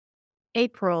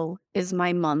April is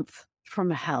my month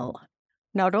from hell.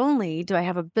 Not only do I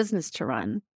have a business to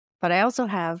run, but I also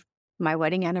have my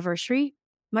wedding anniversary,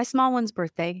 my small one's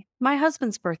birthday, my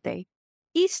husband's birthday,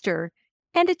 Easter,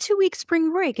 and a 2-week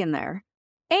spring break in there.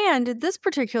 And this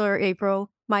particular April,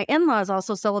 my in-laws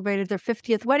also celebrated their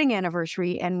 50th wedding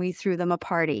anniversary and we threw them a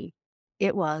party.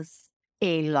 It was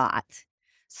a lot.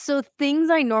 So things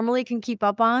I normally can keep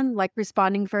up on, like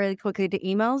responding fairly quickly to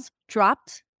emails,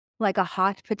 dropped like a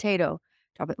hot potato.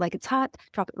 Drop it like it's hot,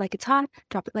 drop it like it's hot,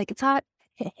 drop it like it's hot.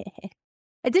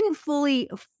 I didn't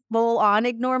full on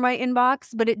ignore my inbox,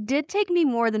 but it did take me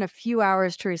more than a few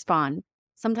hours to respond.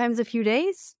 Sometimes a few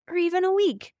days or even a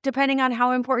week, depending on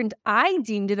how important I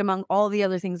deemed it among all the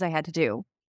other things I had to do.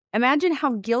 Imagine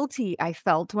how guilty I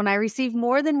felt when I received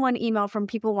more than one email from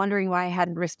people wondering why I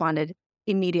hadn't responded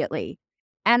immediately.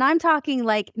 And I'm talking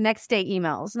like next day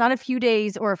emails, not a few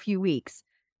days or a few weeks.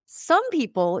 Some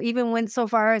people even went so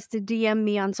far as to DM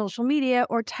me on social media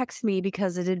or text me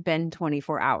because it had been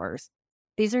 24 hours.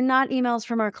 These are not emails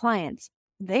from our clients.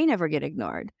 They never get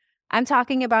ignored. I'm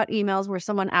talking about emails where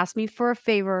someone asks me for a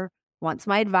favor, wants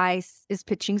my advice, is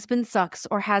pitching Spin Sucks,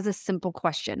 or has a simple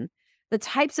question. The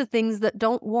types of things that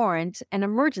don't warrant an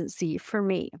emergency for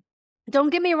me. Don't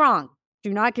get me wrong.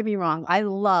 Do not get me wrong. I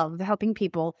love helping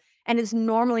people, and it's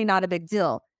normally not a big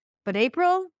deal. But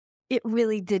April, it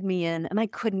really did me in, and I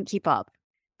couldn't keep up.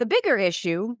 The bigger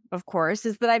issue, of course,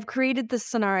 is that I've created this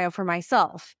scenario for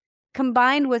myself,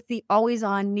 combined with the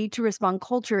always-on need to respond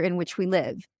culture in which we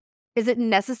live. Is it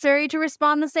necessary to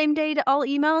respond the same day to all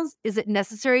emails? Is it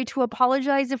necessary to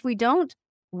apologize if we don't?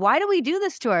 Why do we do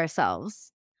this to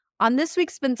ourselves? On this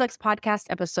week's Spin Sucks podcast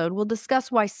episode, we'll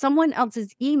discuss why someone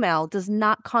else's email does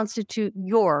not constitute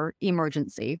your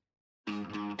emergency.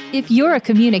 If you're a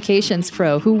communications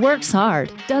pro who works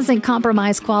hard, doesn't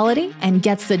compromise quality, and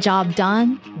gets the job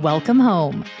done, welcome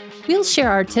home. We'll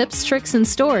share our tips, tricks, and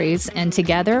stories, and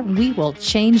together we will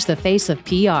change the face of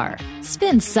PR.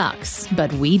 Spin sucks,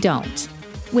 but we don't.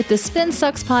 With the Spin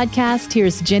Sucks podcast,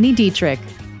 here's Jenny Dietrich.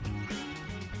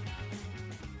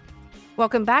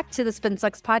 Welcome back to the Spin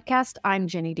Sucks podcast. I'm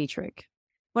Jenny Dietrich.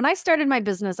 When I started my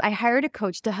business, I hired a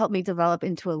coach to help me develop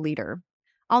into a leader.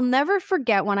 I'll never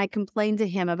forget when I complained to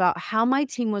him about how my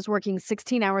team was working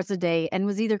 16 hours a day and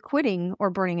was either quitting or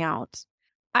burning out.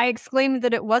 I exclaimed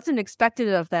that it wasn't expected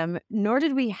of them, nor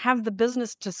did we have the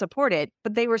business to support it,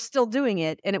 but they were still doing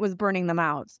it and it was burning them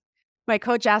out. My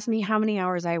coach asked me how many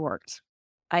hours I worked.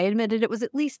 I admitted it was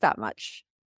at least that much.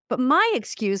 But my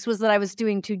excuse was that I was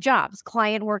doing 2 jobs,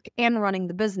 client work and running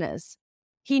the business.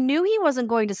 He knew he wasn't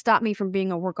going to stop me from being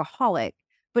a workaholic,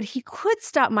 but he could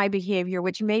stop my behavior,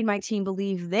 which made my team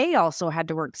believe they also had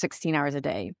to work 16 hours a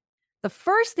day. The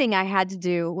first thing I had to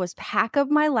do was pack up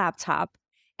my laptop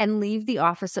and leave the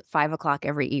office at 5 o'clock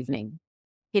every evening.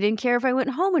 He didn't care if I went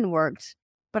home and worked,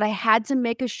 but I had to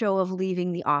make a show of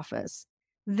leaving the office.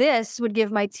 This would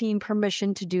give my team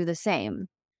permission to do the same.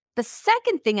 The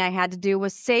second thing I had to do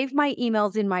was save my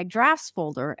emails in my drafts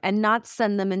folder and not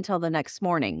send them until the next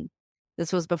morning.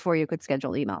 This was before you could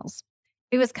schedule emails.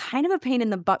 It was kind of a pain in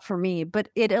the butt for me, but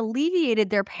it alleviated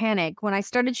their panic when I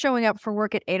started showing up for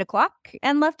work at 8 o'clock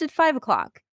and left at 5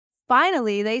 o'clock.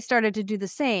 Finally, they started to do the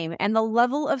same, and the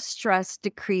level of stress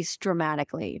decreased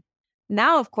dramatically.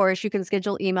 Now, of course, you can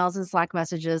schedule emails and Slack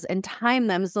messages and time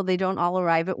them so they don't all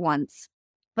arrive at once.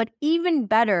 But even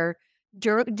better,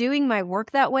 doing my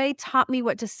work that way taught me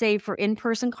what to say for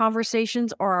in-person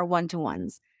conversations or our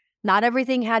one-to-ones. Not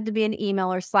everything had to be an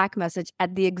email or Slack message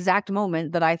at the exact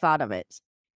moment that I thought of it.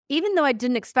 Even though I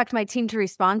didn't expect my team to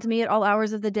respond to me at all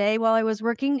hours of the day while I was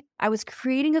working, I was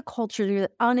creating a culture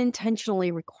that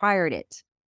unintentionally required it.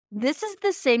 This is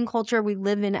the same culture we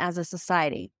live in as a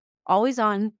society. Always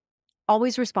on,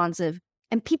 always responsive,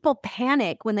 and people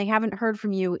panic when they haven't heard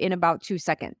from you in about 2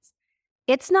 seconds.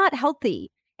 It's not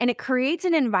healthy, and it creates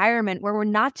an environment where we're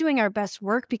not doing our best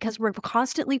work because we're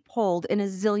constantly pulled in a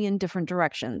zillion different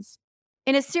directions.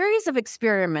 In a series of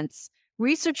experiments,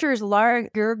 researchers Lara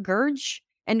Gerge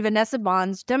and Vanessa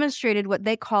Bonds demonstrated what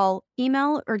they call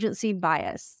email urgency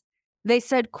bias. They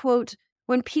said, quote,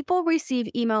 when people receive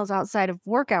emails outside of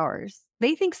work hours,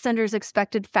 they think senders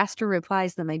expected faster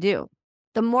replies than they do.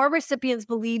 The more recipients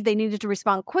believed they needed to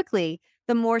respond quickly,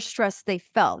 the more stress they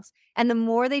felt, and the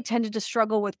more they tended to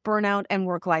struggle with burnout and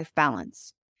work-life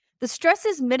balance. The stress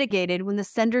is mitigated when the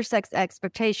sender sets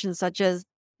expectations such as,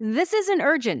 this isn't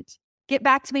urgent, get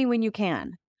back to me when you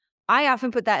can. I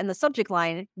often put that in the subject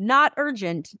line, not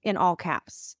urgent, in all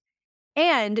caps.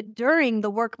 And during the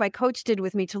work my coach did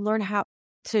with me to learn how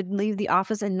to leave the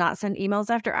office and not send emails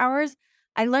after hours,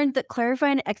 I learned that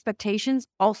clarifying expectations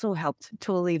also helped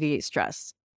to alleviate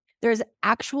stress. There's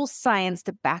actual science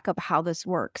to back up how this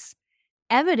works.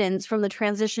 Evidence from the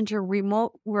transition to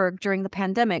remote work during the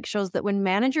pandemic shows that when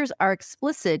managers are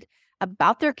explicit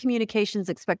about their communications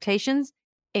expectations,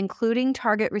 including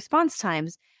target response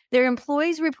times, their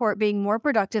employees report being more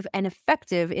productive and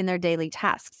effective in their daily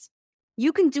tasks.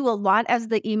 You can do a lot as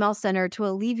the email sender to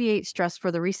alleviate stress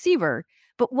for the receiver,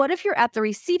 but what if you're at the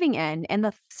receiving end and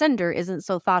the sender isn't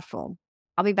so thoughtful?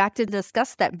 I'll be back to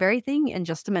discuss that very thing in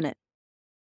just a minute.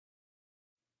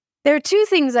 There are two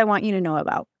things I want you to know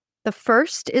about. The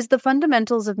first is the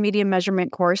Fundamentals of Media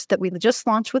Measurement course that we just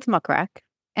launched with Muck Rack,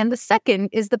 and the second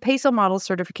is the PESO Model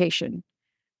certification.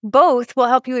 Both will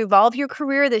help you evolve your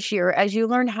career this year as you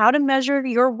learn how to measure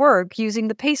your work using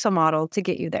the PESO model to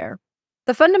get you there.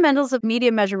 The Fundamentals of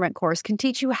Media Measurement course can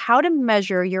teach you how to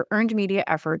measure your earned media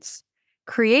efforts,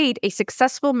 create a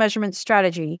successful measurement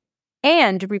strategy,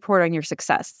 and report on your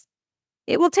success.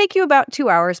 It will take you about 2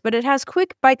 hours, but it has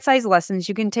quick, bite-sized lessons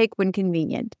you can take when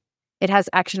convenient. It has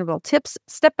actionable tips,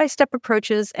 step-by-step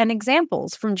approaches, and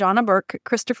examples from Jonna Burke,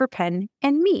 Christopher Penn,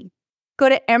 and me. Go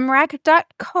to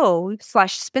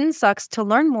mrac.co/spinsucks to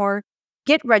learn more,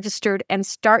 get registered, and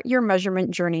start your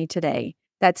measurement journey today.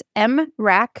 That's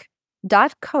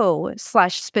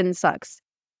mrac.co/spinsucks.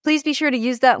 Please be sure to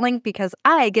use that link because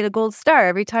I get a gold star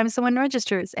every time someone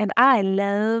registers, and I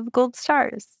love gold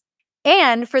stars.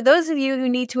 And for those of you who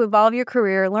need to evolve your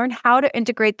career, learn how to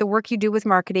integrate the work you do with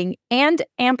marketing and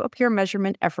amp up your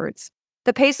measurement efforts,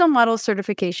 the PESO Model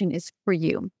certification is for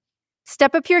you.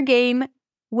 Step up your game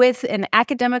with an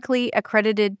academically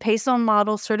accredited PESO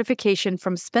Model certification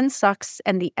from SpinSucks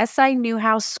and the SI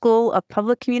Newhouse School of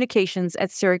Public Communications at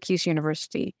Syracuse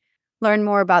University. Learn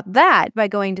more about that by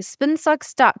going to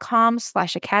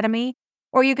spinsucks.com/academy,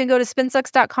 or you can go to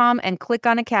spinsucks.com and click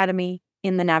on Academy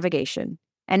in the navigation.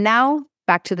 And now,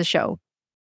 back to the show.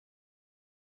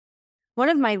 One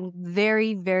of my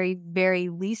very, very, very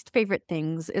least favorite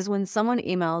things is when someone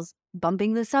emails,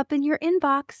 bumping this up in your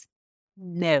inbox.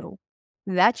 No,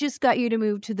 that just got you to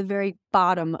move to the very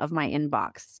bottom of my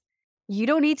inbox. You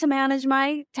don't need to manage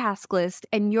my task list,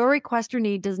 and your request or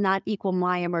need does not equal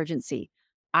my emergency.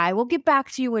 I will get back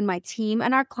to you when my team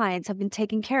and our clients have been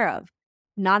taken care of.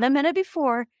 Not a minute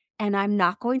before, and I'm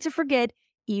not going to forget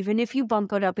even if you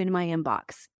bump it up in my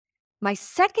inbox. My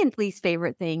second least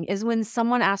favorite thing is when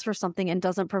someone asks for something and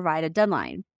doesn't provide a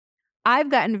deadline. I've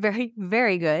gotten very,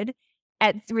 very good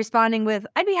at responding with,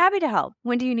 I'd be happy to help.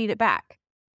 When do you need it back?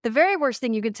 The very worst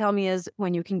thing you can tell me is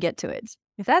when you can get to it.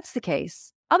 If that's the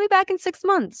case, I'll be back in 6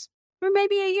 months or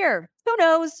maybe a year. Who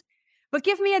knows? But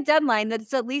give me a deadline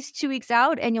that's at least 2 weeks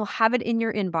out and you'll have it in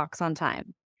your inbox on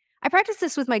time. I practice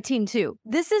this with my team too.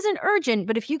 This isn't urgent,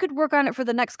 but if you could work on it for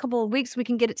the next couple of weeks, we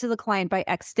can get it to the client by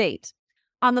X date.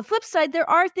 On the flip side, there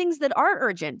are things that are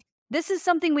urgent. This is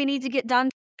something we need to get done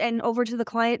and over to the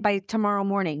client by tomorrow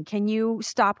morning. Can you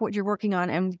stop what you're working on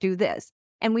and do this?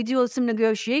 And we do some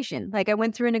negotiation. Like I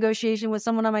went through a negotiation with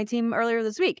someone on my team earlier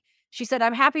this week. She said,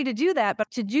 I'm happy to do that,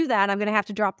 but to do that, I'm going to have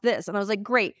to drop this. And I was like,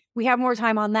 great, we have more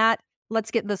time on that.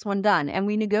 Let's get this one done. And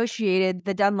we negotiated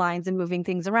the deadlines and moving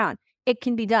things around. It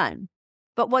can be done.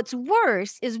 But what's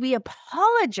worse is we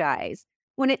apologize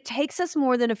when it takes us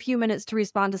more than a few minutes to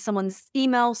respond to someone's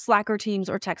email, Slack, or Teams,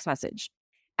 or text message.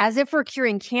 As if we're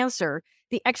curing cancer,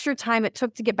 the extra time it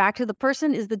took to get back to the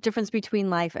person is the difference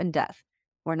between life and death.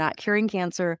 We're not curing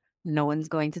cancer. No one's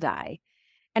going to die.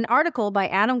 An article by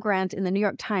Adam Grant in the New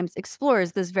York Times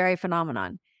explores this very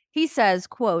phenomenon. He says,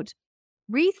 quote,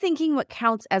 rethinking what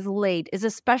counts as late is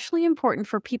especially important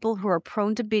for people who are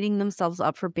prone to beating themselves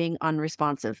up for being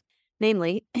unresponsive,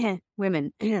 namely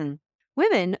women.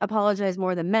 Women apologize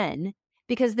more than men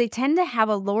because they tend to have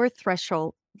a lower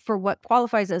threshold for what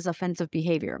qualifies as offensive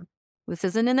behavior. This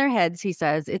isn't in their heads, he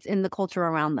says, it's in the culture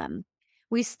around them.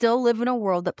 We still live in a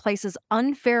world that places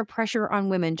unfair pressure on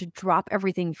women to drop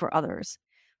everything for others.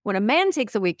 When a man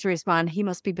takes a week to respond, he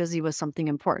must be busy with something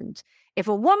important. If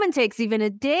a woman takes even a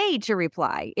day to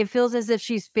reply, it feels as if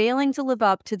she's failing to live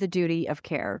up to the duty of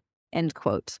care. End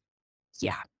quote.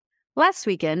 Yeah. Last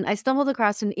weekend, I stumbled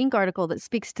across an Inc. article that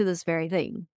speaks to this very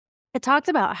thing. It talked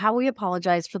about how we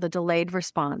apologize for the delayed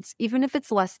response, even if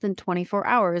it's less than 24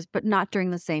 hours, but not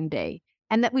during the same day,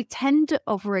 and that we tend to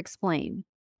over-explain.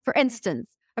 For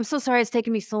instance, I'm so sorry it's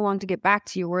taken me so long to get back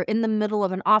to you. We're in the middle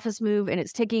of an office move, and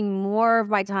it's taking more of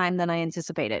my time than I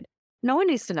anticipated. No one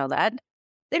needs to know that.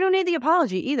 They don't need the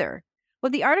apology either.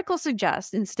 What the article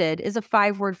suggests instead is a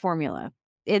 5-word formula.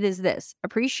 It is this: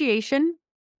 appreciation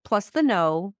plus the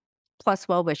no plus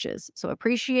well wishes. So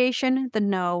appreciation, the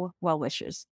no, well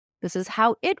wishes. This is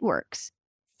how it works.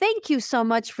 Thank you so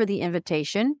much for the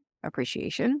invitation.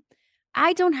 Appreciation.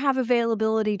 I don't have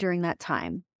availability during that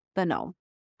time. the no.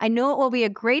 I know it will be a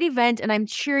great event, and I'm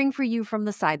cheering for you from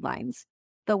the sidelines.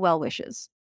 The well wishes.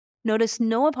 Notice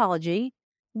no apology,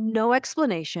 no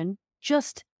explanation,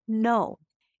 just no.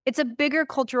 It's a bigger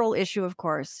cultural issue, of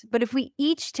course, but if we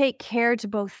each take care to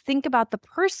both think about the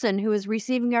person who is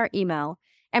receiving our email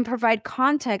and provide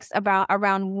context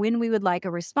around when we would like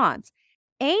a response,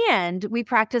 and we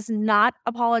practice not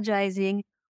apologizing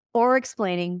or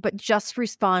explaining, but just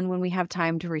respond when we have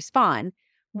time to respond,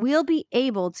 we'll be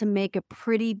able to make a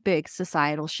pretty big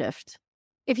societal shift.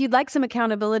 If you'd like some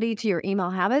accountability to your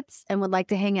email habits and would like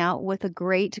to hang out with a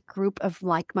great group of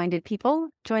like-minded people,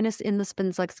 join us in the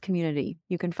SpinSucks community.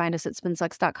 You can find us at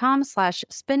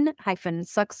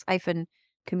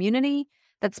spinsucks.com/spin-sucks-community.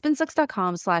 That's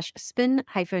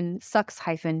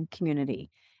spinsucks.com/spin-sucks-community.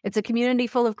 It's a community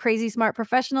full of crazy smart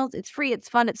professionals. It's free, it's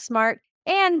fun, it's smart,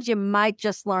 and you might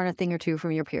just learn a thing or two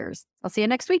from your peers. I'll see you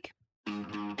next week.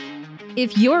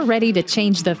 If you're ready to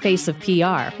change the face of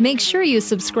PR, make sure you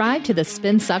subscribe to the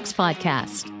SpinSucks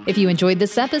podcast. If you enjoyed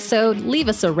this episode, leave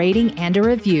us a rating and a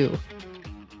review.